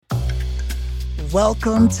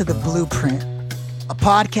Welcome to The Blueprint, a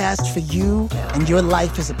podcast for you and your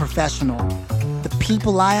life as a professional. The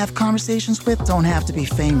people I have conversations with don't have to be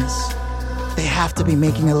famous. They have to be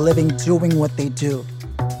making a living doing what they do.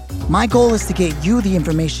 My goal is to get you the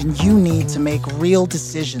information you need to make real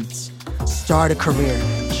decisions. Start a career,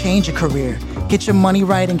 change a career, get your money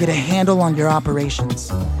right, and get a handle on your operations.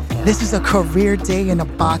 This is a Career Day in a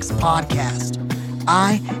Box podcast.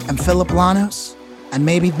 I am Philip Llanos, and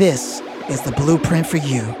maybe this is the blueprint for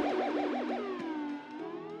you.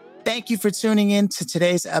 Thank you for tuning in to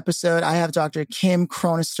today's episode. I have Dr. Kim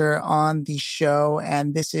Chronister on the show,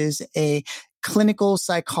 and this is a clinical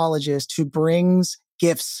psychologist who brings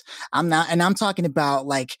gifts. I'm talking about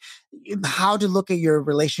like how to look at your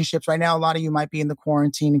relationships right now. A lot of you might be in the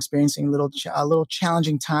quarantine experiencing a little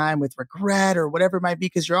challenging time with regret or whatever it might be,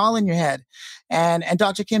 because you're all in your head. And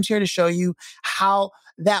Dr. Kim's here to show you how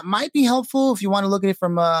that might be helpful if you want to look at it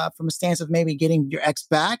from a stance of maybe getting your ex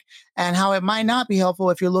back, and how it might not be helpful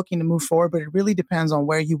if you're looking to move forward, but it really depends on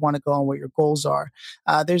where you want to go and what your goals are.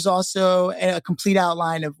 There's also a complete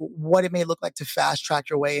outline of what it may look like to fast track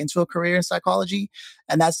your way into a career in psychology.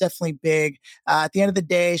 And that's definitely big. At the end of the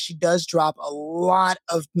day, she does drop a lot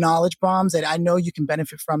of knowledge bombs that I know you can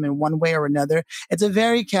benefit from in one way or another. It's a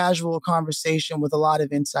very casual conversation with a lot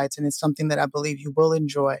of insights, and it's something that I believe you will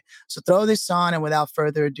enjoy. So throw this on, and without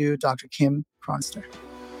further ado, Dr. Kim Chronister.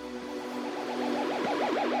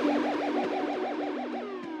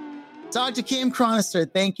 Dr. Kim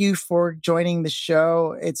Chronister, thank you for joining the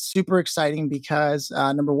show. It's super exciting because,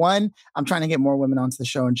 number one, I'm trying to get more women onto the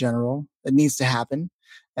show in general. It needs to happen.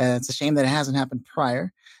 It's a shame that it hasn't happened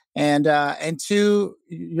prior. And two,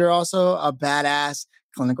 you're also a badass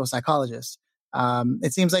clinical psychologist.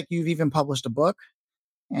 It seems like you've even published a book,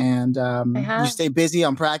 and you stay busy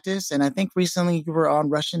on practice. And I think recently you were on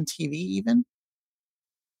Russian TV even.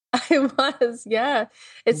 I was, yeah.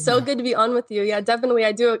 It's so good to be on with you. Yeah, definitely.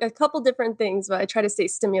 I do a couple different things, but I try to stay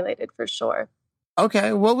stimulated for sure.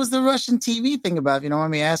 Okay. What was the Russian TV thing about? If you don't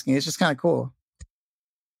mind me asking, it's just kind of cool.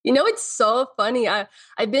 You know, it's so funny. I've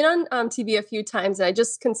been on TV a few times, and I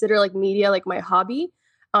just consider like media like my hobby.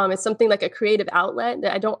 It's something like a creative outlet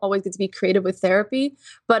that I don't always get to be creative with therapy.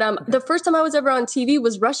 But the first time I was ever on TV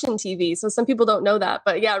was Russian TV. So some people don't know that.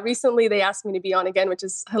 But yeah, recently they asked me to be on again, which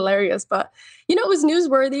is hilarious. But, you know, it was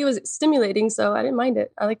newsworthy. It was stimulating. So I didn't mind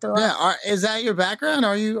it. I liked it a lot. Yeah. Is that your background?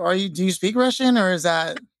 Do you speak Russian, or is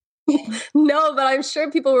that? No, but I'm sure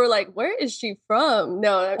people were like, where is she from?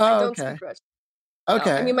 No, I don't speak Russian.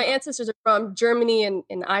 Okay. No. I mean, my ancestors are from Germany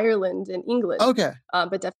and Ireland and England. Okay.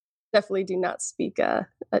 But definitely do not speak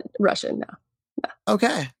Russian now. No.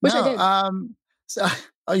 Okay. Wish no, I did. So,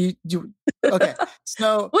 you okay.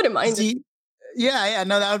 So wouldn't mind yeah.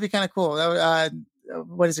 No, that would be kind of cool. That would,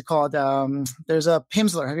 what is it called? There's a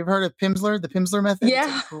Pimsleur. Have you ever heard of Pimsleur? The Pimsleur method?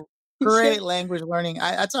 Yeah. Great language learning.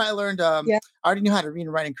 That's how I learned. I already knew how to read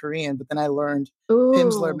and write in Korean, but then I learned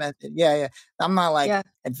Pimsleur method. Yeah. I'm not like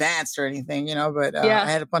advanced or anything, but I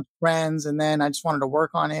had a bunch of friends, and then I just wanted to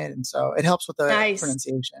work on it. And so it helps with the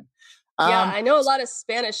pronunciation. I know a lot of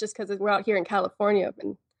Spanish just because we're out here in California.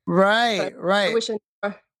 Right. I wish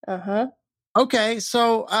I Okay.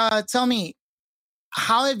 So tell me,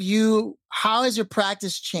 how has your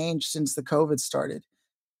practice changed since the COVID started?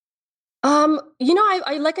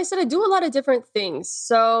 I like I said, I do a lot of different things.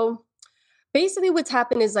 So basically what's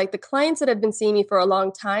happened is like the clients that have been seeing me for a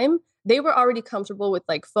long time, they were already comfortable with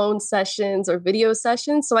like phone sessions or video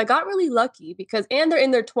sessions. So I got really lucky and they're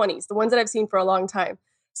in their 20s, the ones that I've seen for a long time.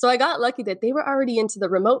 So I got lucky that they were already into the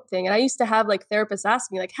remote thing. And I used to have like therapists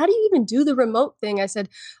ask me like, how do you even do the remote thing? I said,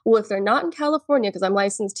 well, if they're not in California, because I'm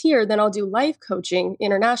licensed here, then I'll do life coaching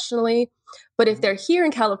internationally. But if they're here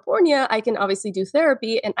in California, I can obviously do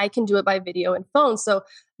therapy, and I can do it by video and phone. So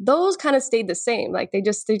those kind of stayed the same. Like they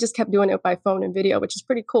just kept doing it by phone and video, which is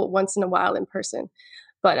pretty cool once in a while in person.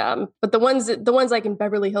 But the ones like in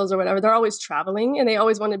Beverly Hills or whatever, they're always traveling and they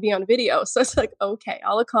always want to be on video. So it's like, okay,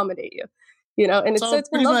 I'll accommodate you. And it's been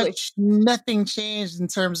pretty lovely. Much nothing changed in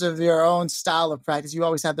terms of your own style of practice. You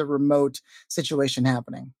always had the remote situation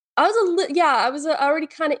happening. I was already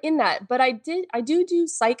kind of in that, but I do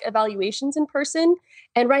psych evaluations in person.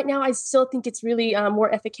 And right now I still think it's really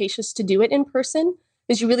more efficacious to do it in person,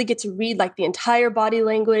 because you really get to read like the entire body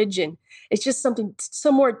language, and it's just something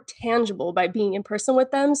so more tangible by being in person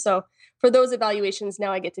with them. So for those evaluations,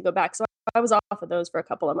 now I get to go back. So I was off of those for a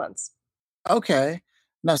couple of months. Okay.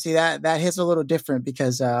 No, see that hits a little different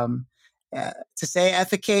because to say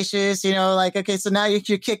efficacious, like, okay, so now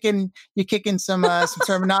you're kicking some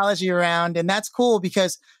terminology around, and that's cool,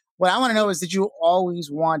 because what I want to know is, did you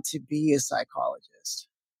always want to be a psychologist?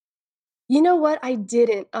 You know what? I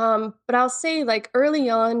didn't. But I'll say like early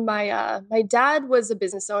on, my dad was a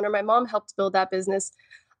business owner. My mom helped build that business.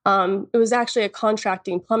 It was actually a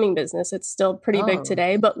contracting plumbing business. It's still pretty big Oh,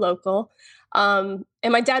 today, but local. And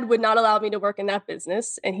my dad would not allow me to work in that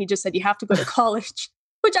business, and he just said you have to go to college,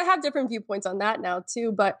 which I have different viewpoints on that now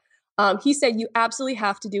too. But he said you absolutely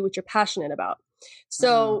have to do what you're passionate about. mm,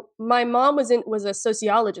 So my mom was a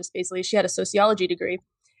sociologist. Basically, she had a sociology degree,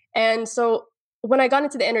 and so when I got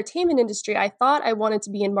into the entertainment industry, I thought I wanted to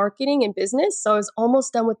be in marketing and business. So I was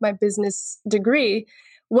almost done with my business degree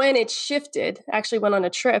when it shifted. I actually went on a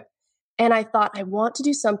trip and I thought I want to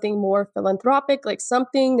do something more philanthropic, like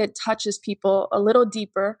something that touches people a little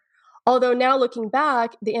deeper. Although now looking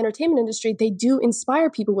back, the entertainment industry, they do inspire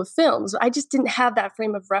people with films. I just didn't have that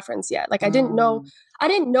frame of reference yet. Like mm, I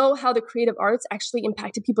didn't know how the creative arts actually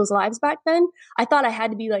impacted people's lives back then. I thought I had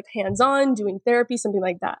to be like hands-on, doing therapy, something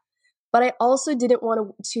like that. But I also didn't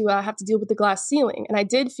want to have to deal with the glass ceiling. And I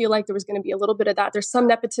did feel like there was going to be a little bit of that. There's some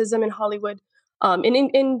nepotism in Hollywood, and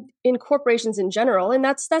in corporations in general, and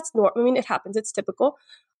that's normal. I mean, it happens. It's typical.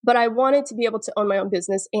 But I wanted to be able to own my own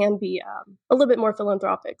business and be a little bit more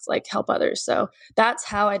philanthropic, like help others. So that's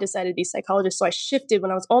how I decided to be a psychologist. So I shifted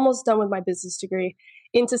when I was almost done with my business degree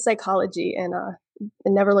into psychology, and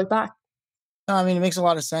never looked back. no, I mean, it makes a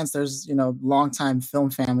lot of sense. There's, longtime film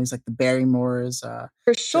families like the Barrymores,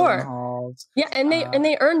 For Gyllenhaals. sure. Yeah, and Uh,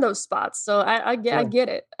 they earn those spots. So I sure, get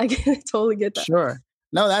it. I get it, totally get that. sure.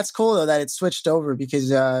 No, that's cool though that it switched over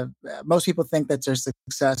because most people think that their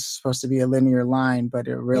success is supposed to be a linear line, but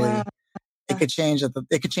Yeah. it could change.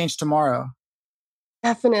 It could change tomorrow.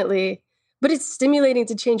 Definitely. But it's stimulating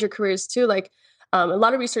to change your careers too. Like a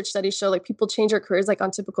lot of research studies show like people change their careers like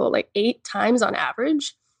on typical like 8 times on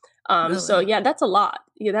average. So Really? yeah, that's a lot.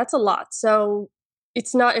 Yeah, that's a lot. So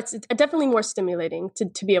it's definitely more stimulating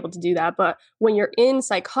to be able to do that. But when you're in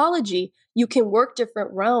psychology, you can work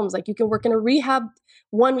different realms. Like you can work in a rehab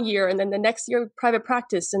 1 year and then the next year private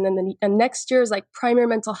practice and then and next year is like primary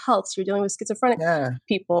mental health. So you're dealing with schizophrenic Yeah.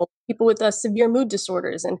 people with severe mood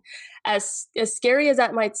disorders. And as scary as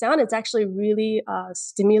that might sound, it's actually really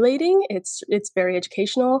stimulating. It's very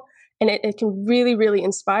educational, and it can really really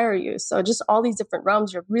inspire you. So just all these different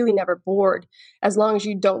realms, you're really never bored as long as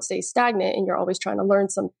you don't stay stagnant and you're always trying to learn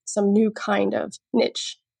some new kind of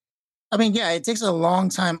niche. I mean, yeah, it takes a long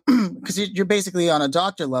time because you're basically on a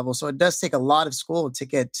doctor level. So it does take a lot of school to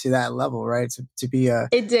get to that level, right? To be a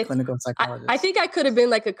It did. clinical I psychologist. think I could have been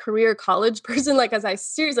like a career college person, like as I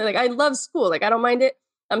seriously like I love school, like I don't mind it.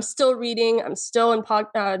 I'm still reading. I'm still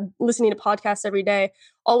listening to podcasts every day.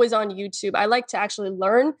 Always on YouTube. I like to actually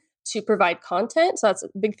learn to provide content. So that's a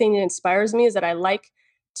big thing that inspires me is that I like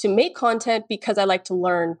to make content because I like to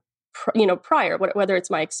learn. Prior, whether it's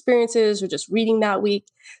my experiences or just reading that week.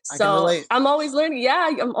 I can So relate. I'm always learning.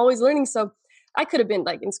 Yeah, I'm always learning. So I could have been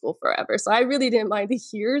like in school forever. So I really didn't mind the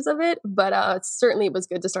years of it, but certainly it was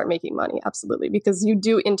good to start making money. Absolutely. Because you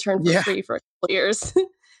do intern for Yeah, free for a couple years.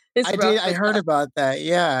 It's I did. rough, I but heard about that.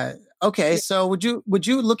 Yeah. Okay. yeah. So would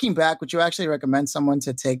you looking back, would you actually recommend someone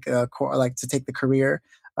to take to take the career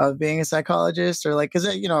of being a psychologist or like, cause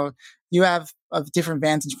you have a different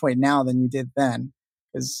vantage point now than you did then.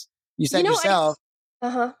 Cause you You said know, yourself,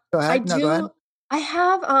 uh-huh. go I ahead. No, go ahead. do I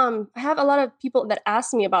have a lot of people that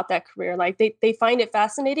ask me about that career. Like they find it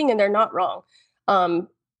fascinating and they're not wrong. Um,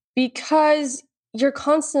 because you're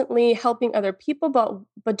constantly helping other people,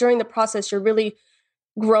 but during the process you're really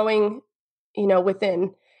growing,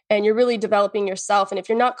 within, and you're really developing yourself. And if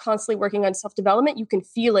you're not constantly working on self-development, you can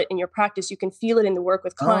feel it in your practice. You can feel it in the work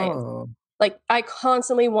with clients. Oh, Like I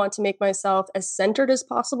constantly want to make myself as centered as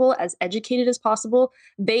possible, as educated as possible.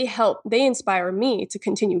 They inspire me to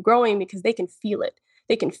continue growing because they can feel it.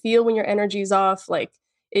 They can feel when your energy is off. Like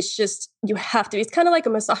it's just, you have to, it's kind of like a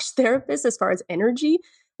massage therapist as far as energy.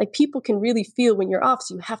 Like people can really feel when you're off.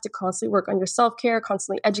 So you have to constantly work on your self care,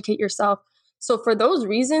 constantly educate yourself. So for those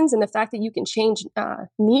reasons, and the fact that you can change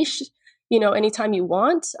niche, anytime you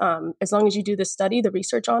want, as long as you do the study, the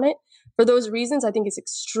research on it, for those reasons, I think it's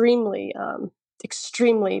extremely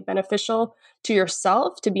beneficial to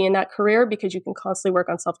yourself to be in that career because you can constantly work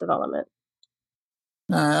on self development.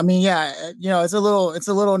 I mean, yeah, it's a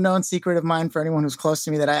little known secret of mine for anyone who's close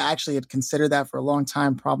to me that I actually had considered that for a long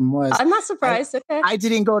time. Problem was, I'm not I surprised. Okay, I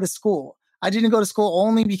didn't go to school. I didn't go to school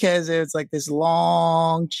only because it's like this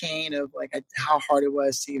long chain of like how hard it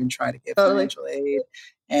was to even try to get totally. financial aid.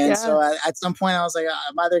 And Yeah, so at some point, I was like,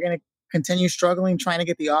 I'm either going to continue struggling trying to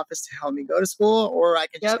get the office to help me go to school, or I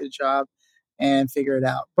can just yep, get a job and figure it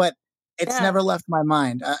out. But it's yeah. never left my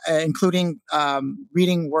mind, including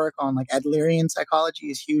reading work on like Adlerian psychology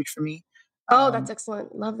is huge for me. Oh, that's Um,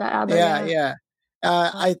 excellent. Love that, Adler. yeah, Yeah, yeah.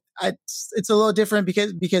 it's a little different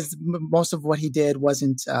because most of what he did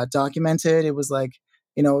wasn't documented. It was like,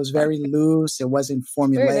 it was very loose. It wasn't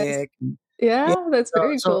Very nice. formulaic. Yeah. Yeah, that's So,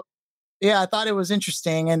 very so cool. yeah, I thought it was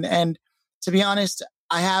interesting. And to be honest,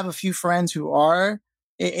 I have a few friends who are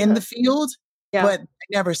in the Uh-huh. field, Yeah. but I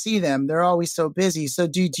never see them. They're always so busy. So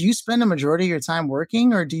do you spend a majority of your time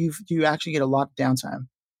working, or do you actually get a lot of downtime?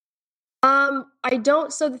 I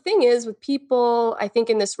don't. So the thing is with people, I think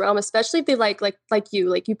in this realm, especially if they like you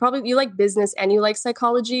like business and you like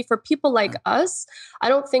psychology. For people like Uh, us, I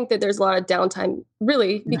don't think that there's a lot of downtime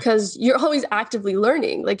really Yeah, because you're always actively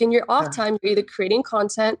learning. Like in your off yeah, time, you're either creating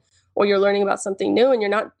content or you're learning about something new, and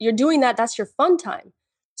you're doing that. That's your fun time.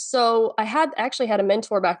 So I had actually had a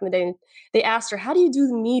mentor back in the day, and they asked her, "How do you do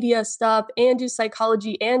the media stuff and do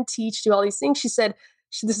psychology and teach, do all these things?" She said,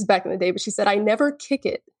 "This is back in the day, but she said I never kick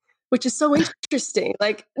it." Which is so interesting.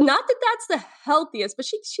 Like, not that that's the healthiest, but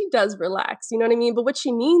she does relax, you know what I mean? But what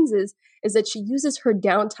she means is that she uses her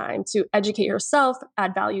downtime to educate herself,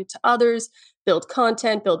 add value to others, build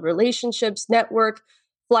content, build relationships, network,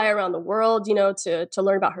 fly around the world, to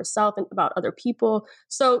learn about herself and about other people.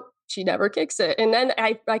 So she never kicks it. And then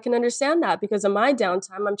I can understand that because in my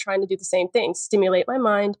downtime, I'm trying to do the same thing, stimulate my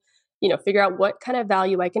mind, figure out what kind of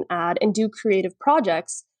value I can add and do creative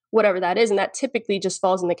projects, whatever that is. And that typically just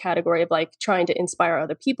falls in the category of like trying to inspire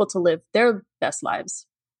other people to live their best lives.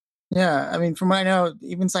 yeah. I mean, from what I know,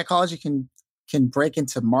 even psychology can break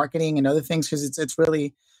into marketing and other things because it's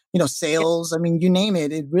really, Yeah. sales. I mean, you name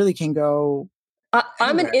it, it really can go I'm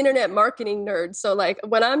an anywhere. internet marketing nerd. So, like,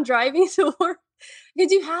 when I'm driving to work,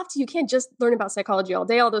 because you can't just learn about psychology all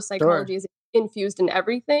day, although Sure. psychology is infused in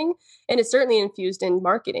everything. And it's certainly infused in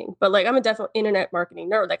marketing. But, like, I'm a definite internet marketing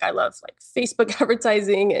nerd. Like, I love, like, Facebook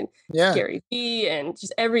advertising and Yeah. Gary Vee and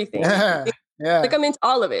just everything. Yeah. Like, Yeah. I'm into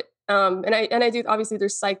all of it. And I do, obviously,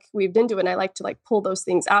 there's psych weaved into it. And I like to, like, pull those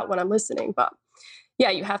things out when I'm listening. But yeah,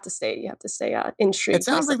 you have to stay It intrigued by sounds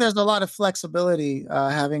like something. there's a lot of flexibility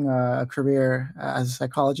having a career as a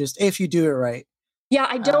psychologist if you do it right. Yeah,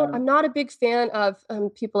 Um, I'm not a big fan of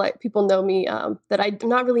people know me that I'm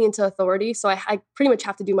not really into authority, so I pretty much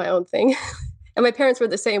have to do my own thing. And my parents were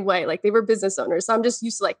the same way. Like they were business owners, so I'm just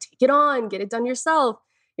used to like take it on, get it done yourself.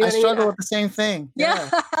 You I know what I mean? struggle with the same thing. Yeah,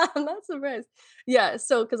 Yeah. I'm not surprised. Yeah,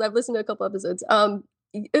 so because I've listened to a couple episodes,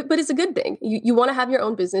 but it's a good thing. You want to have your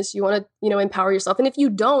own business. You want to empower yourself, and if you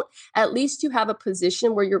don't, at least you have a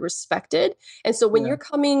position where you're respected. And so when Yeah. you're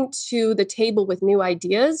coming to the table with new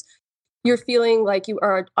ideas, you're feeling like you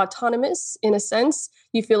are autonomous in a sense.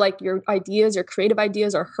 You feel like your ideas, your creative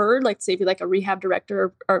ideas are heard. Like say if you're like a rehab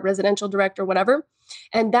director or residential director, whatever.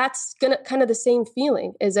 And that's gonna kind of the same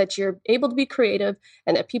feeling is that you're able to be creative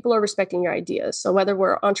and that people are respecting your ideas. So whether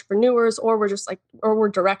we're entrepreneurs or we're just like or we're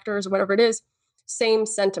directors or whatever it is, same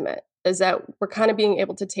sentiment is that we're kind of being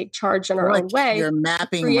able to take charge in I feel our like own way you're to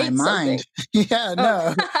mapping my create mind. something. Yeah,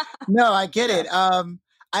 Oh, no. No, I get yeah. it.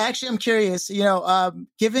 I actually am curious,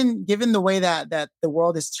 given the way that the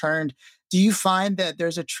world is turned, do you find that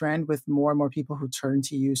there's a trend with more and more people who turn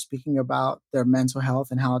to you speaking about their mental health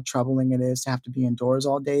and how troubling it is to have to be indoors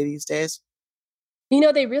all day these days?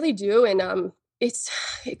 They really do, and it's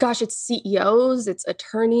gosh, it's CEOs, it's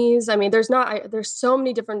attorneys. I mean, there's so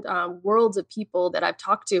many different worlds of people that I've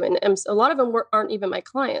talked to, and a lot of them aren't even my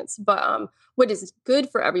clients. But what is good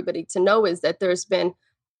for everybody to know is that there's been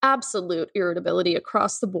absolute irritability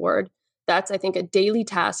across the board. That's I think a daily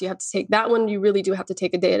task. You have to take that one. You really do have to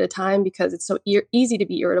take a day at a time because it's so easy to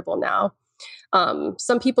be irritable now.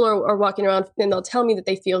 Some people are walking around and they'll tell me that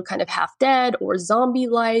they feel kind of half dead or zombie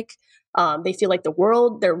like. They feel like their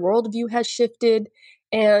worldview has shifted.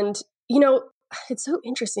 And, you know, it's so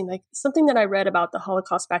interesting. Like something that I read about the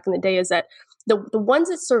Holocaust back in the day is that the ones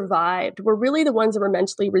that survived were really the ones that were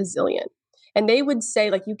mentally resilient. And they would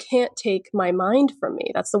say, like, you can't take my mind from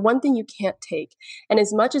me. That's the one thing you can't take. And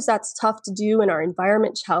as much as that's tough to do and our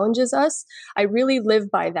environment challenges us, I really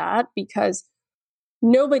live by that because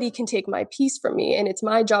nobody can take my peace from me and it's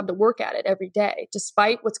my job to work at it every day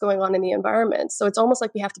despite what's going on in the environment. So it's almost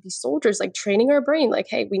like we have to be soldiers, like training our brain like,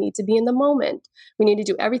 hey, we need to be in the moment, we need to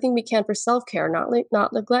do everything we can for self-care,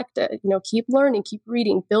 not neglect it, keep learning, keep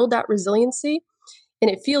reading, build that resiliency.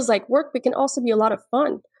 And it feels like work but can also be a lot of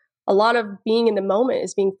fun. A lot of being in the moment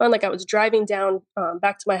is being fun. Like I was driving down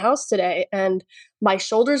back to my house today and my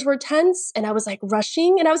shoulders were tense and I was like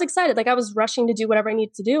rushing and I was excited, like I was rushing to do whatever I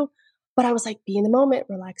needed to do. But I was like, be in the moment,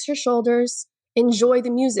 relax your shoulders, enjoy the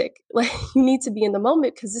music. Like you need to be in the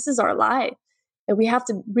moment because this is our life. And we have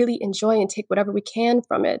to really enjoy and take whatever we can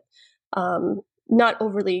from it. Not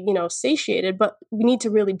overly, satiated, but we need to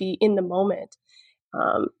really be in the moment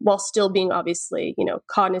while still being obviously,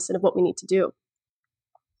 cognizant of what we need to do.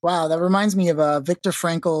 Wow, that reminds me of Viktor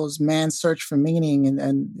Frankl's Man's Search for Meaning,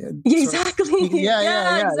 and Yeah, sort of exactly. yeah,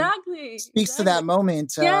 Yeah, yeah, exactly. speaks to Exactly. that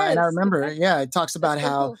moment. And I Yes, remember, exactly. yeah, it talks That's about so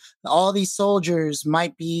how cool. all these soldiers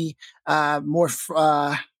might be more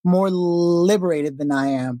liberated than I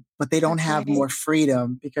am, but they don't That's have right. more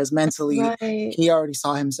freedom because That's mentally right. he already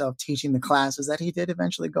saw himself teaching the classes that he did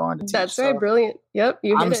eventually go on to teach. That's right. So Brilliant. Yep,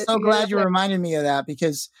 you hit I'm it. so You hit it glad on you there. reminded me of that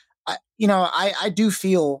because I do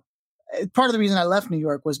feel part of the reason I left New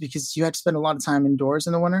York was because you had to spend a lot of time indoors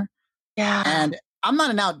in the winter. Yeah. And I'm not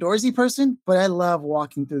an outdoorsy person, but I love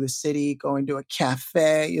walking through the city, going to a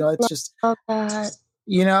cafe. It's just, Love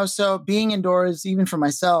that. so being indoors, even for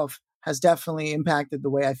myself, has definitely impacted the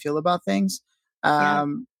way I feel about things. Yeah.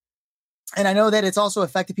 Um, and I know that it's also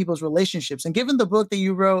affected people's relationships. And given the book that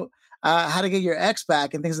you wrote, How to Get Your Ex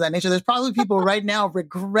Back and things of that nature, there's probably people right now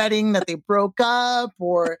regretting that they broke up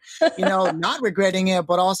or, not regretting it,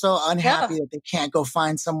 but also Yeah. unhappy that they can't go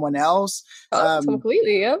find someone else. Oh, Um,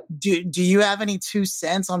 completely. Yep. do you have any 2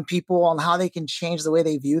 cents on people on how they can change the way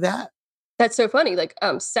they view that? That's so funny. Like,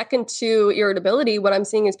 second to irritability, what I'm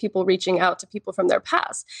seeing is people reaching out to people from their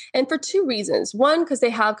past. And for two reasons. One, because they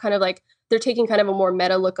have kind of like, they're taking kind of a more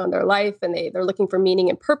meta look on their life and they're looking for meaning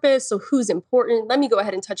and purpose. So who's important? Let me go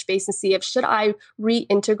ahead and touch base and see if should I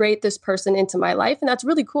reintegrate this person into my life. And that's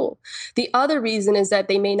really cool. The other reason is that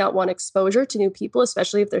they may not want exposure to new people,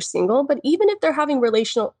 especially if they're single. But even if they're having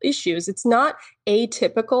relational issues, it's not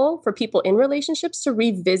atypical for people in relationships to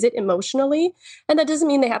revisit emotionally, and that doesn't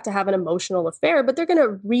mean they have to have an emotional affair, but they're going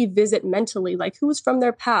to revisit mentally, like who's from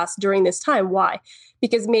their past during this time. Why?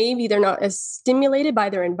 Because maybe they're not as stimulated by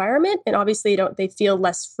their environment, and obviously they feel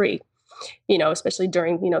less free. Especially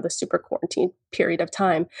during, the super quarantine period of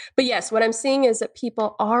time. But yes, what I'm seeing is that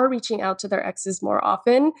people are reaching out to their exes more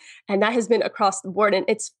often. And that has been across the board. And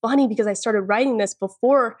it's funny because I started writing this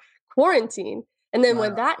before quarantine. And then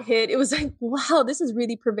when Wow. that hit, it was like, wow, this is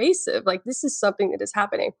really pervasive. Like, this is something that is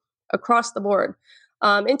happening across the board.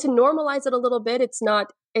 And to normalize it a little bit, it's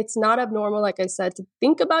not abnormal, like I said, to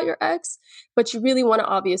think about your ex, but you really want to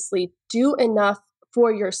obviously do enough for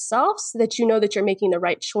yourself so that you know that you're making the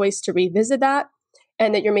right choice to revisit that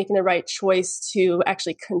and that you're making the right choice to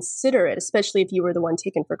actually consider it, especially if you were the one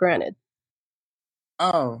taken for granted.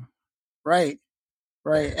 Oh, right.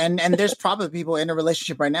 Right. And there's probably people in a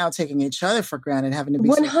relationship right now taking each other for granted, having to be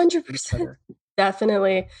so close to each 100%. other.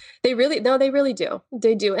 Definitely. They really, no, they really do.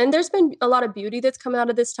 They do. And there's been a lot of beauty that's come out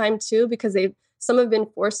of this time too, because some have been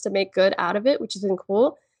forced to make good out of it, which has been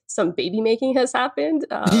cool. Some baby making has happened.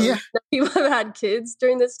 Yeah. People have had kids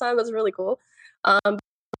during this time. That's really cool. But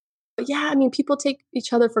yeah, I mean, people take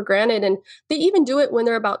each other for granted and they even do it when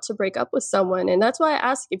they're about to break up with someone. And that's why I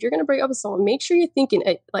ask, if you're going to break up with someone, make sure you're thinking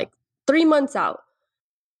like 3 months out.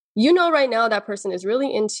 Right now that person is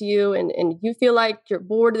really into you and you feel like you're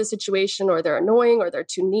bored of the situation or they're annoying or they're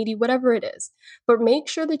too needy, whatever it is. But make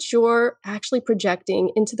sure that you're actually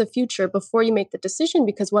projecting into the future before you make the decision.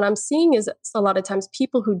 Because what I'm seeing is a lot of times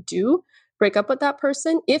people who do break up with that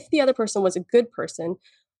person, if the other person was a good person,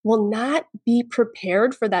 will not be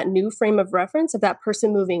prepared for that new frame of reference of that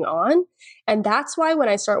person moving on. And that's why when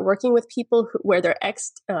I start working with people where their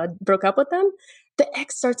ex broke up with them, the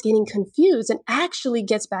ex starts getting confused and actually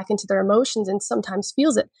gets back into their emotions and sometimes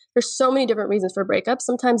feels it. There's so many different reasons for breakups.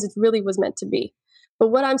 Sometimes it really was meant to be. But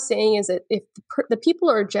what I'm saying is that if the people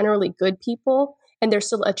are generally good people and they're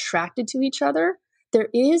still attracted to each other, there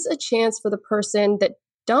is a chance for the person that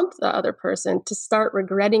dumped the other person to start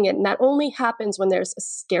regretting it. And that only happens when there's a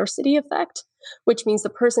scarcity effect, which means the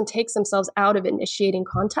person takes themselves out of initiating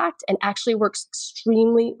contact and actually works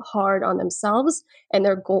extremely hard on themselves and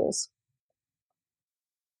their goals.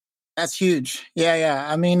 That's huge. Yeah, yeah.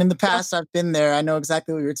 I mean, in the Yeah. past I've been there. I know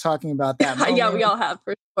exactly what you're talking about, that Yeah, we moment. all have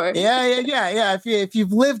for sure. Yeah, yeah, yeah, yeah. If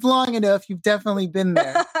you've lived long enough, you've definitely been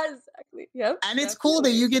there. Exactly. Yep, And definitely. it's cool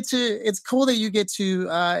that you get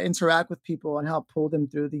to interact with people and help pull them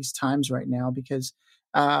through these times right now because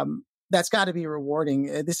that's got to be rewarding.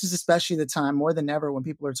 This is especially the time more than ever when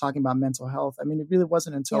people are talking about mental health. I mean, it really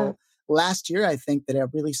wasn't Yeah. until last year I think that I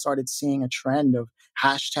really started seeing a trend of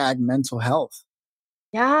hashtag mental health.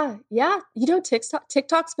 Yeah, yeah.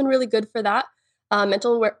 TikTok's been really good for that.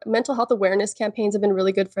 Mental health awareness campaigns have been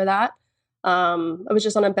really good for that. I was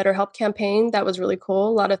just on a BetterHelp campaign that was really cool.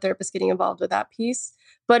 A lot of therapists getting involved with that piece.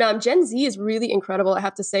 But Gen Z is really incredible. I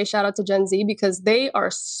have to say, shout out to Gen Z because they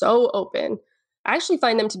are so open. I actually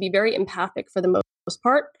find them to be very empathic for the most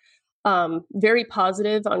part, very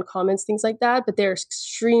positive on comments, things like that. But they're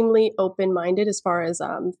extremely open minded as far as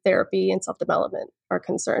therapy and self development are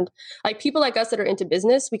concerned. Like people like us that are into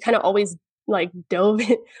business, we kind of always like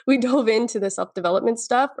we dove into the self development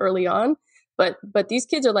stuff early on. But these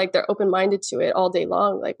kids are like, they're open-minded to it all day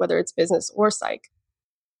long, like whether it's business or psych.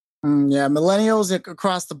 Yeah, millennials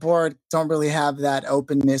across the board don't really have that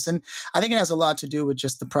openness, and I think it has a lot to do with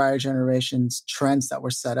just the prior generations' trends that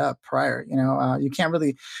were set up prior. You can't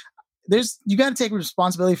really. You got to take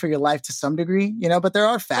responsibility for your life to some degree, but there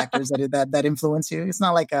are factors that influence you. It's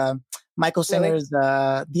not like Michael Really? Singer's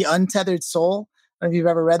The Untethered Soul. I don't know if you've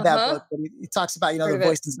ever read that Uh-huh. book, but he talks about Heard the of it.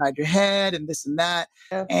 voice inside your head and this and that.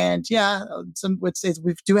 Yeah. And yeah,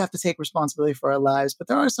 we do have to take responsibility for our lives, but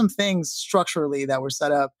there are some things structurally that were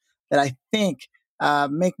set up that I think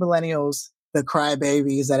make millennials the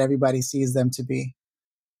crybabies that everybody sees them to be.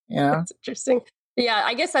 You know? That's interesting. Yeah,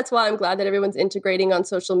 I guess that's why I'm glad that everyone's integrating on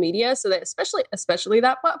social media, so that especially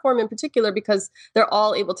that platform in particular, because they're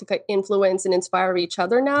all able to influence and inspire each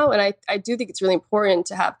other now. And I do think it's really important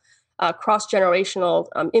to have cross generational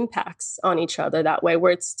impacts on each other that way,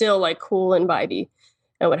 where it's still like cool and vibey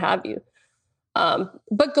and what have you.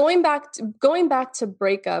 But going back to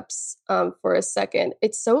breakups for a second,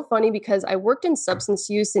 it's so funny because I worked in substance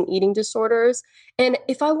use and eating disorders, and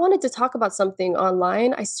if I wanted to talk about something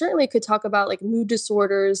online, I certainly could talk about like mood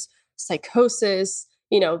disorders, psychosis,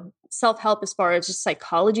 self help as far as just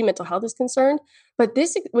psychology, mental health is concerned. But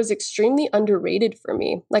this was extremely underrated for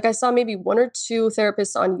me. Like I saw maybe one or two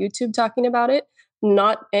therapists on YouTube talking about it,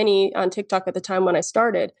 not any on TikTok at the time when I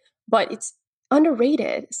started, but it's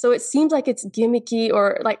underrated. So it seems like it's gimmicky,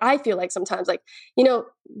 or like I feel like sometimes like,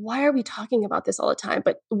 why are we talking about this all the time?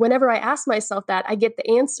 But whenever I ask myself that, I get the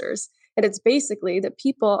answers. And it's basically that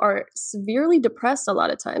people are severely depressed a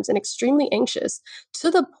lot of times and extremely anxious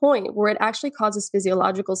to the point where it actually causes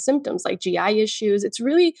physiological symptoms like GI issues. It's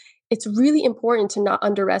really important to not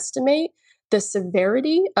underestimate the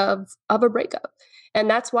severity of a breakup. And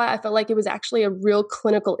that's why I felt like it was actually a real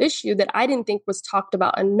clinical issue that I didn't think was talked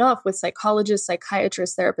about enough with psychologists,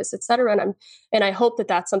 psychiatrists, therapists, et cetera. And I hope that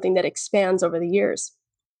that's something that expands over the years.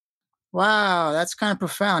 Wow, that's kind of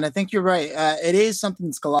profound. I think you're right. It is something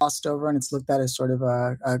that's glossed over, and it's looked at as sort of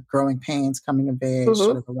a growing pains, coming of age,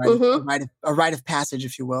 sort Mm-hmm. of Mm-hmm. a rite of passage,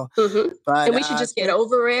 if you will. Mm-hmm. But And we should just get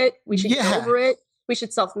over it. We should get yeah, over it. We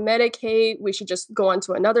should self-medicate. We should just go on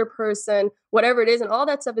to another person, whatever it is. And all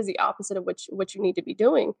that stuff is the opposite of what you need to be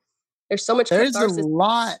doing. There's so much catharsis.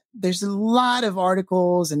 there's a lot of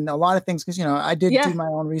articles and a lot of things because I did do Yeah. my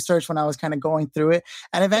own research when I was kind of going through it,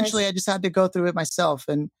 and eventually Nice. I just had to go through it myself.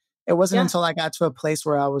 And it wasn't Yeah. until I got to a place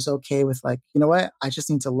where I was okay with like, you know what, I just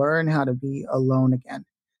need to learn how to be alone again.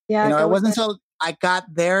 Yeah. It Go wasn't within. until I got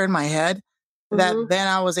there in my head that Mm-hmm. then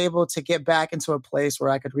I was able to get back into a place where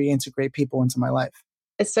I could reintegrate people into my life.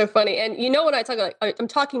 It's so funny. And when I talk, like, I'm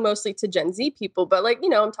talking mostly to Gen Z people, but like,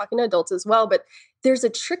 I'm talking to adults as well. But there's a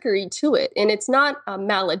trickery to it. And it's not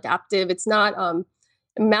maladaptive. It's not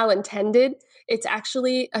malintended. It's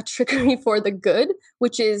actually a trickery for the good,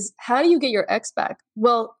 which is, how do you get your ex back?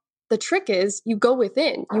 Well, the trick is you go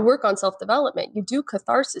within, you work on self development, you do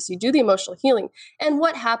catharsis, you do the emotional healing. And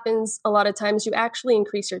what happens a lot of times, you actually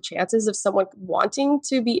increase your chances of someone wanting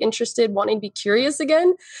to be interested, wanting to be curious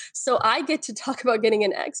again. So I get to talk about getting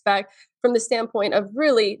an ex back from the standpoint of,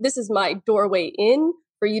 really, this is my doorway in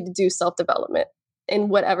for you to do self development in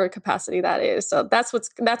whatever capacity that is. So that's what's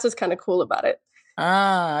kind of cool about it.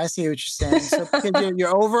 Ah, I see what you're saying. So because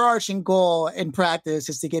your overarching goal in practice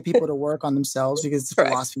is to get people to work on themselves because it's a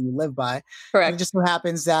Correct. philosophy you live by. And it Correct. just so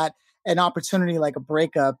happens that an opportunity like a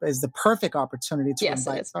breakup is the perfect opportunity to Yes, it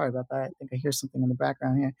invite. is. Sorry about that. I think I hear something in the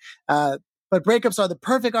background here. But breakups are the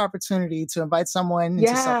perfect opportunity to invite someone into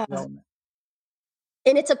self Yeah. development.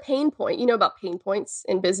 And it's a pain point, about pain points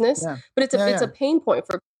in business, Yeah. but it's a Yeah. it's Yeah. a pain point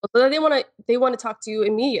for people. So they want to talk to you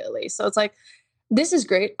immediately. So it's like, this is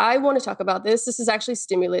great. I want to talk about this. This is actually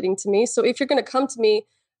stimulating to me. So if you're going to come to me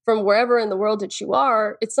from wherever in the world that you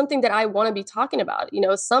are, it's something that I want to be talking about.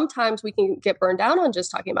 Sometimes we can get burned out on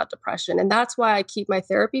just talking about depression. And that's why I keep my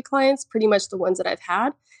therapy clients, pretty much the ones that I've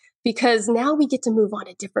had, because now we get to move on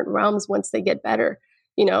to different realms once they get better.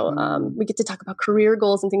 Mm, We get to talk about career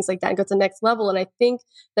goals and things like that and go to the next level. And I think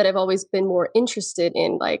that I've always been more interested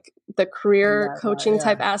in like the and career that, coaching yeah.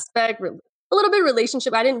 type aspect, a little bit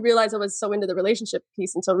relationship. I didn't realize I was so into the relationship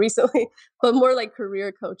piece until recently, but more like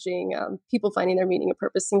career coaching, people finding their meaning and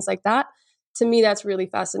purpose, things like that. To me, that's really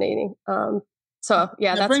fascinating. So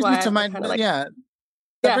yeah, That that's brings me why to I my kind of like, yeah.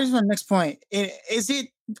 That yeah, brings me to the next point. Is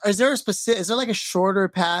there a specific, is there like a shorter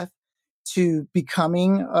path to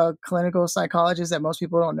becoming a clinical psychologist that most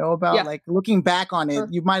people don't know about? yeah, Like looking back on it, uh,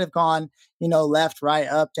 you might have gone, left, right,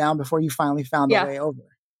 up, down before you finally found the yeah. way over.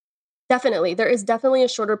 Definitely. There is definitely a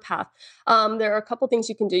shorter path. There are a couple things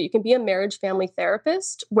you can do. You can be a marriage family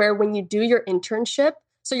therapist where when you do your internship,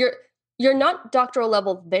 so you're not doctoral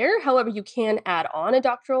level there. However, you can add on a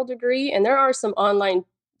doctoral degree, and there are some online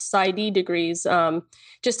PsyD degrees.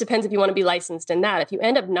 Just depends if you want to be licensed in that. If you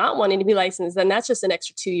end up not wanting to be licensed, then that's just an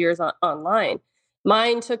extra 2 years online.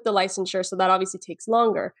 Mine took the licensure, so that obviously takes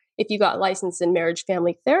longer. If you got licensed in marriage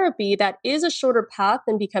family therapy, that is a shorter path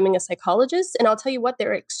than becoming a psychologist. And I'll tell you what,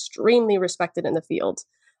 they're extremely respected in the field.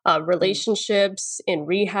 Relationships, in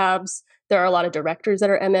rehabs, there are a lot of directors that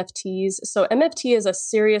are MFTs. So MFT is a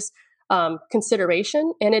serious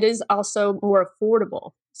consideration, and it is also more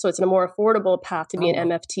affordable. So it's a more affordable path to be an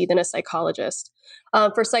MFT than a psychologist.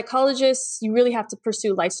 For psychologists, you really have to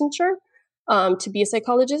pursue licensure to be a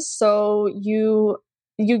psychologist. So you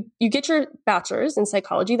get your bachelor's in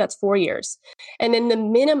psychology. That's 4 years, and then the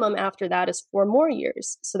minimum after that is 4 more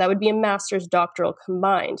years. So that would be a master's, doctoral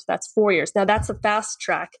combined. That's 4 years. Now that's a fast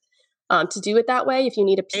track to do it that way. If you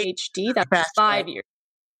need a PhD, that's 5 years.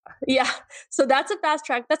 Yeah. So that's a fast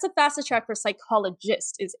track. That's a fastest track for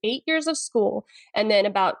psychologists is 8 years of school and then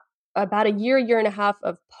about a year and a half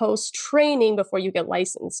of post training before you get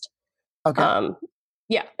licensed. Okay.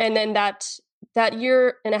 Yeah. And then that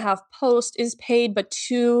year and a half post is paid, but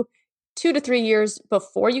 2 to 3 years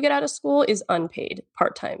before you get out of school is unpaid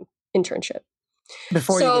part-time internship.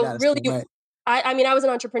 Before you get out of really, school, right. I mean, I was an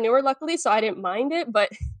entrepreneur, luckily, so I didn't mind it, but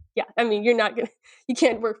yeah, I mean, you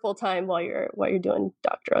can't work full time while you're doing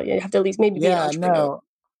doctoral. You have to at least maybe be an entrepreneur. No.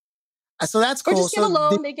 So that's cool. Or just get a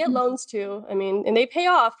loan. They get loans too. I mean, and they pay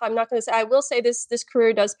off. I'm not going to say, I will say this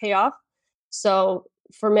career does pay off. So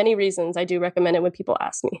for many reasons, I do recommend it when people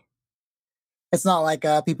ask me. It's not like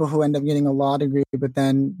people who end up getting a law degree, but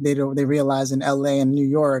then they realize in LA and New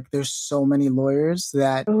York, there's so many lawyers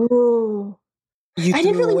that. Ooh. I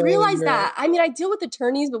didn't really realize that. I mean, I deal with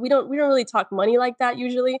attorneys, but we don't really talk money like that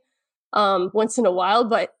usually. Once in a while,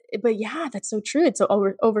 but yeah, that's so true. It's so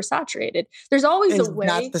oversaturated. There's always a way.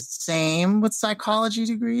 Is that the same with psychology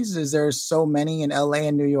degrees? Is there so many in LA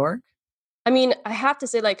and New York? I mean, I have to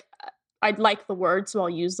say, like, I'd like the word, so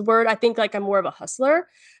I'll use the word. I think like I'm more of a hustler,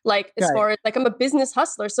 like as far as like I'm a business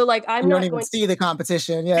hustler. So like I'm not going to see the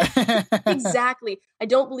competition. Yeah, exactly. I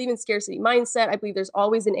don't believe in scarcity mindset. I believe there's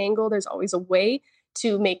always an angle. There's always a way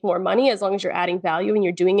to make more money as long as you're adding value and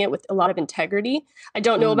you're doing it with a lot of integrity. I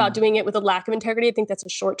don't know about doing it with a lack of integrity. I think that's a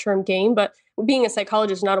short-term gain, but being a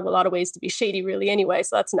psychologist, not a lot of ways to be shady really anyway.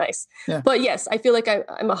 So that's nice. Yeah. But yes, I feel like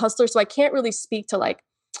I'm a hustler. So I can't really speak to like,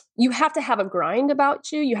 you have to have a grind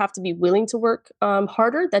about you. You have to be willing to work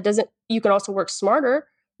harder. You can also work smarter.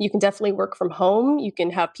 You can definitely work from home. You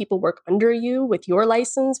can have people work under you with your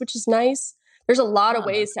license, which is nice. There's a lot of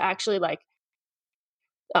ways to actually like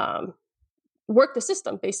work the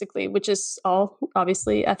system basically, which is all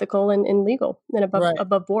obviously ethical and legal and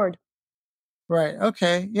above board. Right.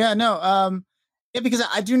 Okay. Yeah, no. Yeah, because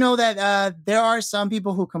I do know that there are some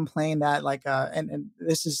people who complain that like, and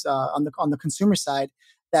this is on the consumer side,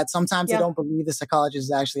 that sometimes they don't believe the psychologist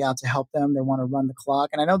is actually out to help them. They want to run the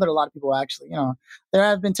clock. And I know that a lot of people actually, there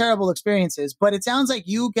have been terrible experiences, but it sounds like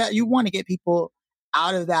you want to get people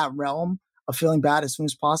out of that realm of feeling bad as soon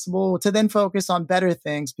as possible to then focus on better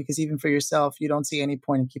things, because even for yourself, you don't see any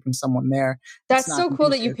point in keeping someone there. That's so cool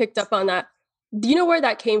that you picked up on that. Do you know where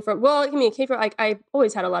that came from? Well, I mean, it came from, like, I've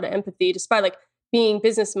always had a lot of empathy despite like being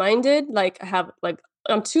business minded. Like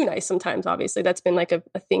I'm too nice sometimes, obviously. That's been like a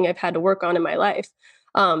thing I've had to work on in my life.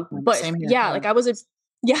 But yeah, like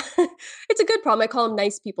it's a good problem. I call them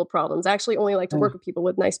nice people problems. I actually only like to work with people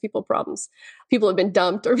with nice people problems. People have been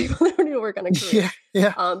dumped or people that don't need to work on a career.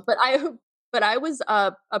 Yeah. But I was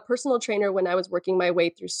a personal trainer when I was working my way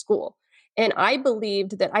through school. And I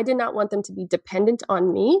believed that I did not want them to be dependent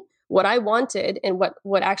on me. What I wanted, and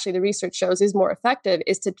what actually the research shows is more effective,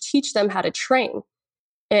 is to teach them how to train.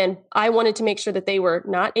 And I wanted to make sure that they were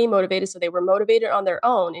not amotivated, so they were motivated on their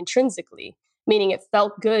own intrinsically, meaning it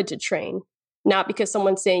felt good to train, not because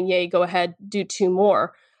someone's saying, yay, go ahead, do 2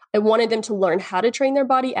 more. I wanted them to learn how to train their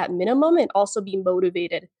body at minimum and also be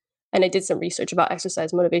motivated. And I did some research about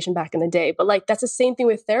exercise motivation back in the day, but like, that's the same thing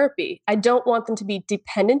with therapy. I don't want them to be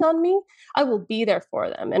dependent on me. I will be there for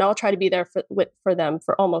them, and I'll try to be there for them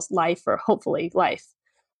for almost life, or hopefully life.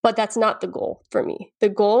 But that's not the goal for me. The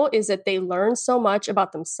goal is that they learn so much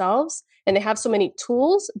about themselves and they have so many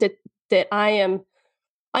tools that I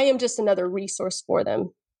am just another resource for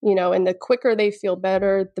them, and the quicker they feel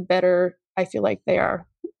better, the better I feel like they are.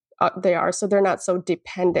 So they're not so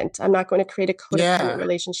dependent. I'm not going to create a codependent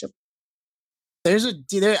relationship.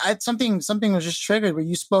 Something was just triggered where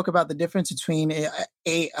you spoke about the difference between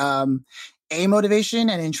a motivation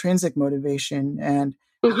and intrinsic motivation. And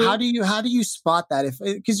how do you spot that?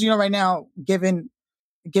 Because right now, given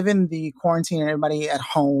the quarantine and everybody at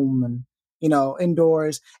home, and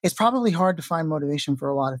indoors, it's probably hard to find motivation for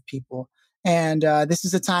a lot of people. And this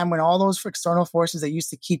is a time when all those external forces that used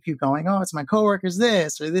to keep you going, oh, it's my coworkers,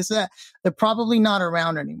 this or this, that, they're probably not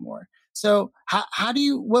around anymore. So how do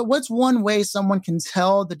you, what's one way someone can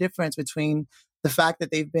tell the difference between the fact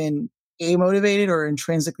that they've been amotivated or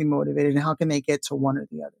intrinsically motivated, and how can they get to one or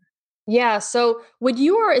the other? Yeah. So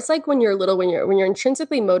it's like when you're little, when you're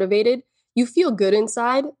intrinsically motivated, you feel good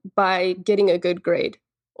inside by getting a good grade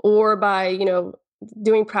or by,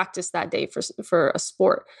 doing practice that day for a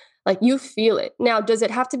sport. Like you feel it. Now, does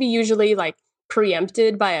it have to be usually like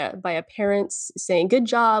preempted by a parent saying good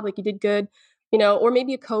job, like you did good, or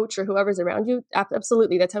maybe a coach or whoever's around you?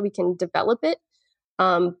 Absolutely. That's how we can develop it.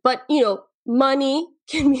 But money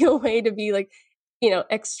can be a way to be like,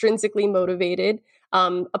 extrinsically motivated.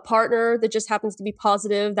 A partner that just happens to be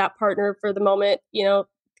positive, that partner for the moment,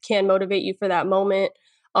 can motivate you for that moment,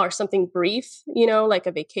 or something brief, like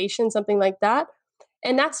a vacation, something like that.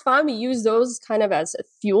 And that's fine. We use those kind of as a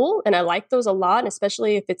fuel. And I like those a lot,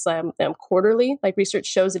 especially if it's quarterly. Like research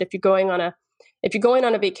shows that if you're going on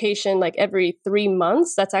a vacation like every 3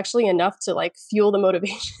 months, that's actually enough to like fuel the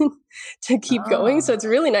motivation to keep going. So it's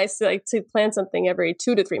really nice to plan something every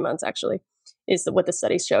 2 to 3 months, actually, is what the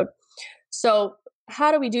studies showed. So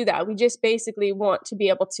how do we do that? We just basically want to be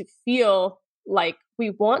able to feel like we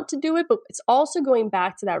want to do it, but it's also going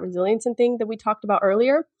back to that resilience and thing that we talked about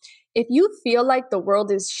earlier. If you feel like the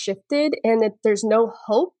world is shifted and that there's no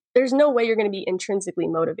hope, there's no way you're going to be intrinsically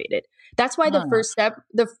motivated. That's why the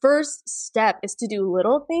first step is to do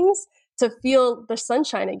little things to feel the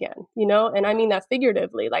sunshine again, and I mean that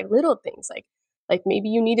figuratively, like little things, like maybe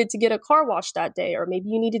you needed to get a car wash that day, or maybe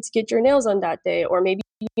you needed to get your nails on that day, or maybe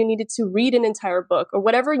you needed to read an entire book, or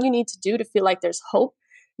whatever you need to do to feel like there's hope,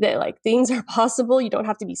 that like things are possible. You don't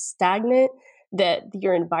have to be stagnant, that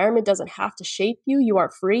your environment doesn't have to shape you. You are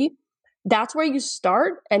free. That's where you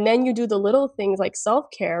start. And then you do the little things like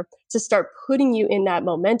self-care to start putting you in that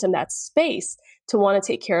momentum, that space to want to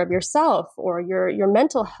take care of yourself or your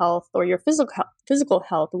mental health or your physical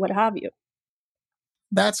health, or what have you.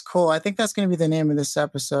 That's cool. I think that's going to be the name of this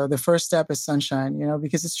episode. The first step is sunshine,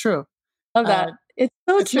 because it's true. Love that. It's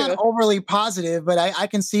so it's true. Not overly positive, but I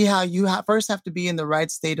can see how you first have to be in the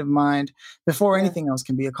right state of mind before anything else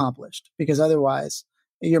can be accomplished, because otherwise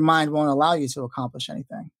your mind won't allow you to accomplish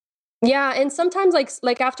anything. Yeah. And sometimes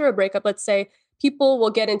like after a breakup, let's say, people will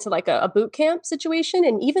get into like a boot camp situation,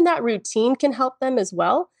 and even that routine can help them as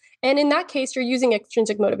well. And in that case, you're using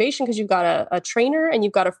extrinsic motivation because you've got a trainer and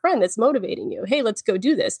you've got a friend that's motivating you. Hey, let's go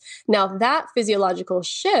do this. Now that physiological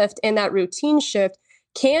shift and that routine shift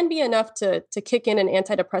can be enough to kick in an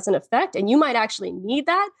antidepressant effect. And you might actually need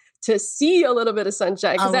that to see a little bit of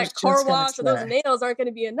sunshine, because that car wash or those nails aren't going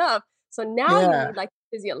to be enough. So now you need like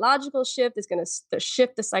physiological shift is going to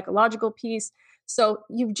shift the psychological piece. So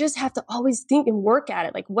you just have to always think and work at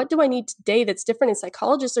it. Like, what do I need today that's different? And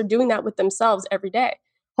psychologists are doing that with themselves every day.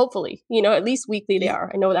 Hopefully, at least weekly they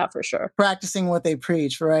are. I know that for sure. Practicing what they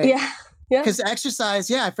preach, right? Yeah. Yeah. Because exercise,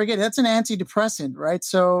 I forget, that's an antidepressant, right?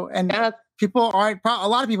 So, and a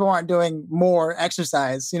lot of people aren't doing more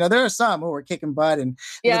exercise. There are some who are kicking butt and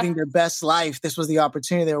living their best life. This was the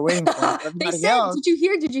opportunity they were waiting for. They said, did you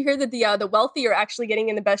hear that the wealthy are actually getting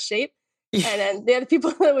in the best shape? And then the other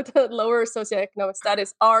people with the lower socioeconomic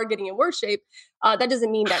status are getting in worse shape. That doesn't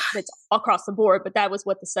mean that it's across the board, but that was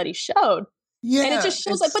what the study showed. Yeah, and it just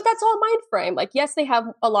shows but that's all mind frame. Like, yes, they have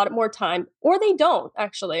a lot more time, or they don't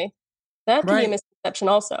actually. That can be a misconception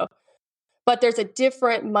also. But there's a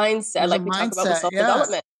different mindset, like we talk about with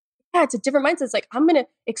self-development. Yeah, it's a different mindset. It's like, I'm going to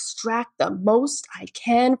extract the most I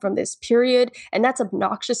can from this period. And that's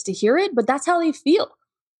obnoxious to hear it, but that's how they feel.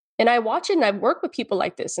 And I watch it and I work with people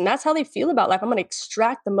like this, and that's how they feel about life. I'm going to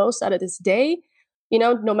extract the most out of this day,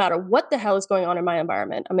 no matter what the hell is going on in my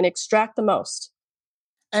environment. I'm going to extract the most.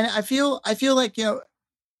 And I feel like,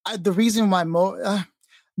 the reason why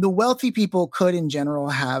the wealthy people could in general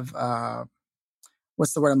have,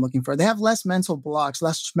 what's the word I'm looking for? They have less mental blocks,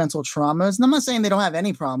 less mental traumas. And I'm not saying they don't have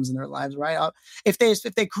any problems in their lives, right? If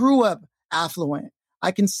they grew up affluent,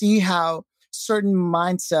 I can see how certain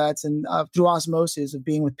mindsets and through osmosis of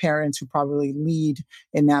being with parents who probably lead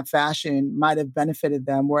in that fashion might have benefited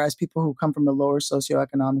them. Whereas people who come from a lower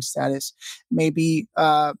socioeconomic status may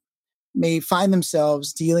find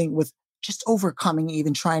themselves dealing with just overcoming,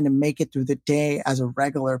 even trying to make it through the day as a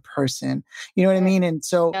regular person. You know what I mean? And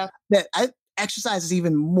so exercise is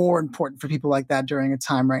even more important for people like that during a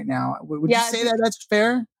time right now. Would you say that that's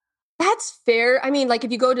fair? That's fair. I mean, like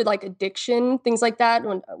if you go to like addiction, things like that,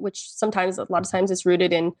 which sometimes, a lot of times, is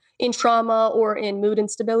rooted in trauma or in mood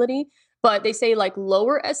instability. But they say like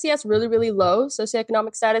lower SES, really, really low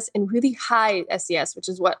socioeconomic status, and really high SES, which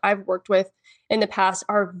is what I've worked with in the past,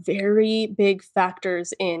 are very big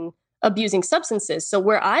factors in abusing substances. So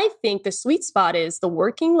where I think the sweet spot is the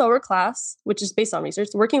working lower class, which is based on research,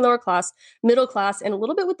 the working lower class, middle class, and a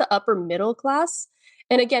little bit with the upper middle class.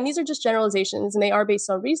 And again, these are just generalizations and they are based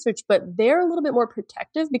on research, but they're a little bit more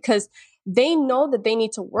protective because they know that they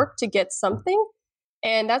need to work to get something.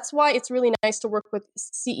 And that's why it's really nice to work with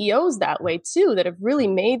CEOs that way too, that have really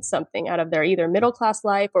made something out of their either middle class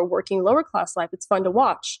life or working lower class life. It's fun to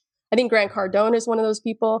watch. I think Grant Cardone is one of those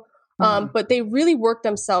people. But they really work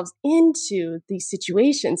themselves into these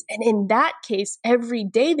situations. And in that case, every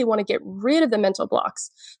day they want to get rid of the mental blocks.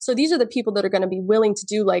 So these are the people that are going to be willing to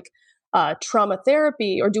do like trauma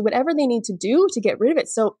therapy or do whatever they need to do to get rid of it.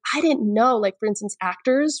 So I didn't know, like, for instance,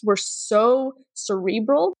 actors were so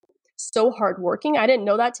cerebral, so hardworking. I didn't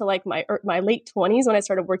know that till like my late 20s when I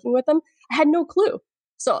started working with them. I had no clue.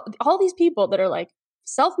 So all these people that are like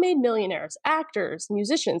self-made millionaires, actors,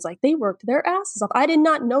 musicians, like they worked their asses off. I did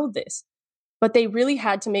not know this, but they really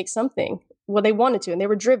had to make something. Well, they wanted to, and they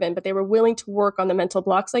were driven, but they were willing to work on the mental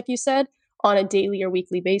blocks, like you said, on a daily or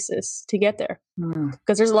weekly basis to get there.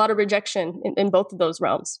 Because there's a lot of rejection in both of those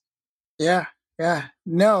realms. Yeah. Yeah.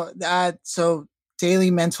 No, so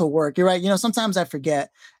daily mental work. You're right. Sometimes I forget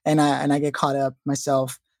and I get caught up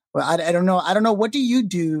myself. Well, I don't know. I don't know. What do you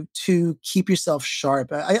do to keep yourself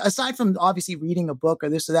sharp? Aside from obviously reading a book or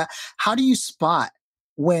this or that, how do you spot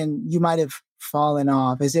when you might have fallen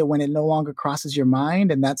off? Is it when it no longer crosses your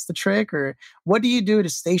mind and that's the trick? Or what do you do to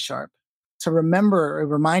stay sharp, to remember or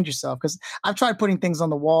remind yourself? Because I've tried putting things on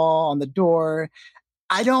the wall, on the door.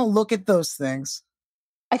 I don't look at those things.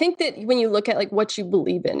 I think that when you look at like what you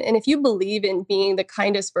believe in, and if you believe in being the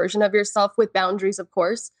kindest version of yourself with boundaries, of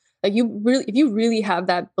course, like if you really have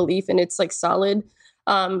that belief and it's like solid,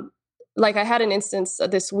 like I had an instance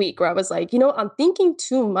this week where I was like, I'm thinking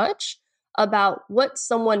too much about what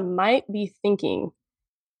someone might be thinking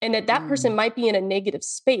and that person might be in a negative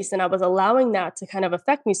space. And I was allowing that to kind of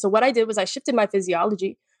affect me. So what I did was I shifted my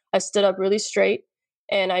physiology. I stood up really straight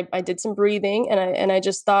and I did some breathing and I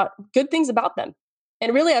just thought good things about them.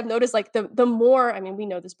 And really, I've noticed like the more, I mean, we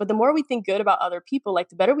know this, but the more we think good about other people, like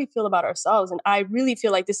the better we feel about ourselves. And I really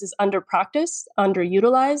feel like this is under practiced,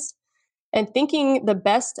 underutilized, and thinking the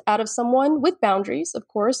best out of someone with boundaries, of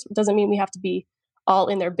course, doesn't mean we have to be all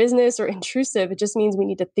in their business or intrusive. It just means we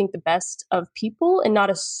need to think the best of people and not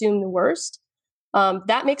assume the worst.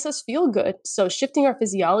 That makes us feel good. So shifting our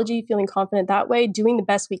physiology, feeling confident that way, doing the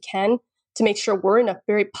best we can to make sure we're in a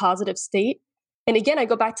very positive state. And again, I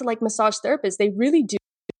go back to like massage therapists. They really do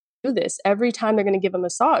this every time they're going to give a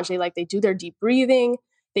massage. They do their deep breathing.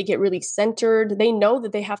 They get really centered. They know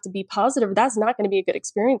that they have to be positive. That's not going to be a good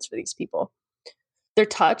experience for these people. Their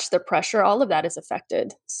touch, their pressure, all of that is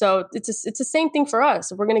affected. So it's the same thing for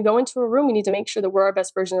us. If we're going to go into a room, we need to make sure that we're our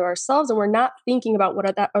best version of ourselves and we're not thinking about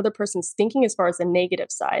what that other person's thinking as far as the negative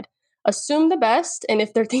side. Assume the best. And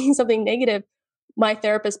if they're thinking something negative, my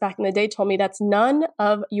therapist back in the day told me that's none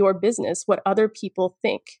of your business what other people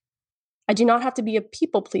think. I do not have to be a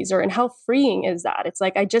people pleaser. And how freeing is that? It's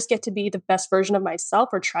like I just get to be the best version of myself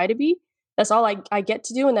or try to be. That's all I get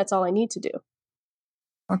to do. And that's all I need to do.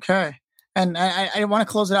 Okay. And I want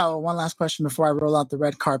to close it out with one last question before I roll out the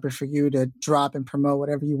red carpet for you to drop and promote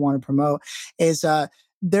whatever you want to promote. Is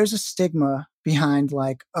there's a stigma behind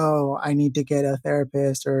like, oh, I need to get a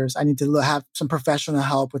therapist or I need to have some professional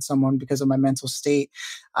help with someone because of my mental state.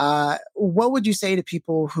 What would you say to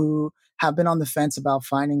people who have been on the fence about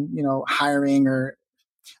finding, hiring or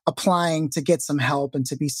applying to get some help and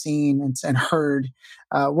to be seen and heard?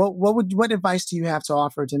 What advice do you have to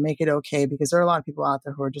offer to make it okay? Because there are a lot of people out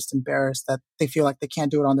there who are just embarrassed that they feel like they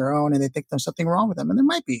can't do it on their own and they think there's something wrong with them. And there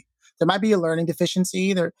might be. There might be a learning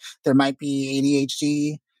deficiency. There might be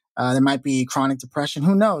ADHD. There might be chronic depression.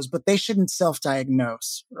 Who knows? But they shouldn't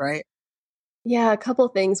self-diagnose, right? Yeah, a couple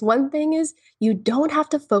things. One thing is you don't have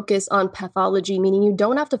to focus on pathology, meaning you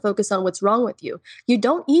don't have to focus on what's wrong with you. You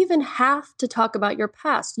don't even have to talk about your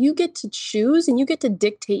past. You get to choose and you get to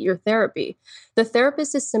dictate your therapy. The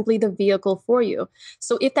therapist is simply the vehicle for you.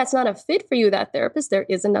 So if that's not a fit for you, that therapist, there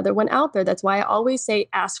is another one out there. That's why I always say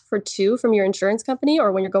ask for two from your insurance company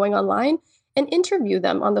or when you're going online and interview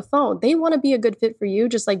them on the phone. They want to be a good fit for you,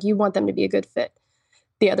 just like you want them to be a good fit.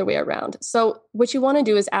 The other way around. So what you want to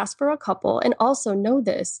do is ask for a couple and also know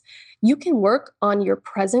this. You can work on your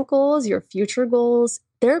present goals, your future goals.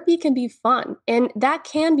 Therapy can be fun and that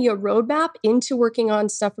can be a roadmap into working on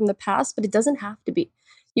stuff from the past, but it doesn't have to be.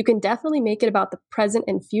 You can definitely make it about the present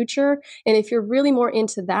and future. And if you're really more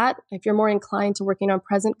into that, if you're more inclined to working on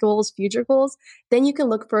present goals, future goals, then you can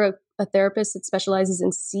look for a therapist that specializes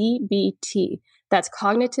in CBT. That's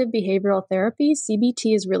cognitive behavioral therapy.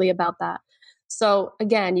 CBT is really about that. So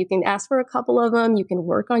again, you can ask for a couple of them. You can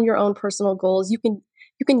work on your own personal goals. You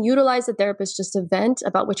can utilize a therapist just to vent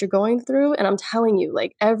about what you're going through. And I'm telling you,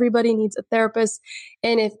 like, everybody needs a therapist.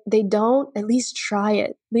 And if they don't, at least try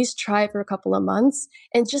it. At least try it for a couple of months.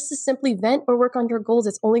 And just to simply vent or work on your goals,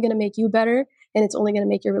 it's only going to make you better, and it's only going to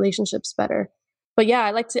make your relationships better. But yeah,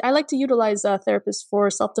 I like to utilize therapists for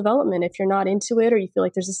self-development if you're not into it or you feel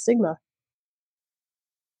like there's a stigma.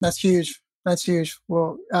 That's huge. That's huge.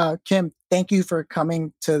 Well, Kim, thank you for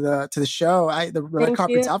coming to the show. The red Thank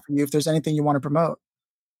carpet's you. out for you if there's anything you want to promote.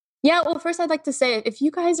 Yeah, well, first I'd like to say, if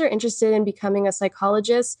you guys are interested in becoming a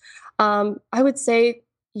psychologist, I would say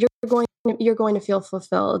you're going to feel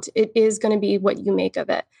fulfilled. It is going to be what you make of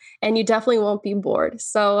it, and you definitely won't be bored.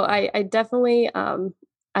 So I definitely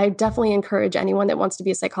encourage anyone that wants to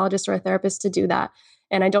be a psychologist or a therapist to do that,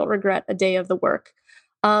 and I don't regret a day of the work.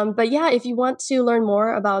 But yeah, if you want to learn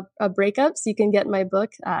more about breakups, you can get my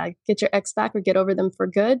book, Get Your Ex Back or Get Over Them for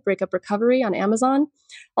Good, Breakup Recovery on Amazon.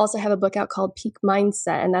 Also have a book out called Peak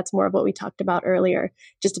Mindset, and that's more of what we talked about earlier,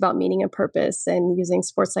 just about meaning and purpose and using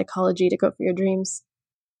sports psychology to go for your dreams.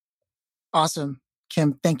 Awesome.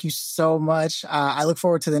 Kim, thank you so much. I look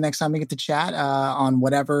forward to the next time we get to chat on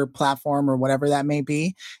whatever platform or whatever that may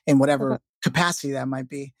be, in whatever capacity that might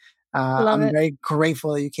be. Love I'm it. very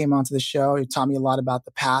grateful that you came onto the show. You taught me a lot about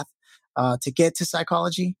the path to get to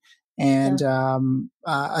psychology and Yeah.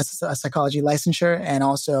 a psychology licensure, and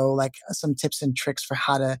also like some tips and tricks for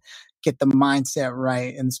how to get the mindset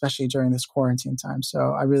right, and especially during this quarantine time.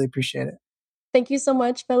 So I really appreciate it. Thank you so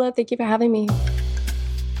much, Philip. Thank you for having me.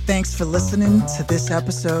 Thanks for listening to this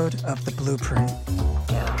episode of The Blueprint.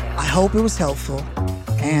 I hope it was helpful.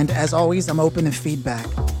 And as always, I'm open to feedback.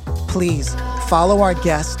 Please follow our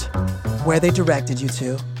guest where they directed you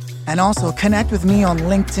to, and also connect with me on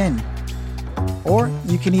LinkedIn. Or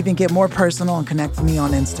you can even get more personal and connect with me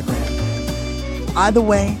on Instagram. Either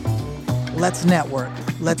way, let's network,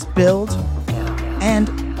 let's build,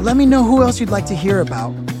 and let me know who else you'd like to hear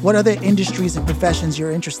about, what other industries and professions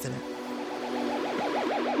you're interested in.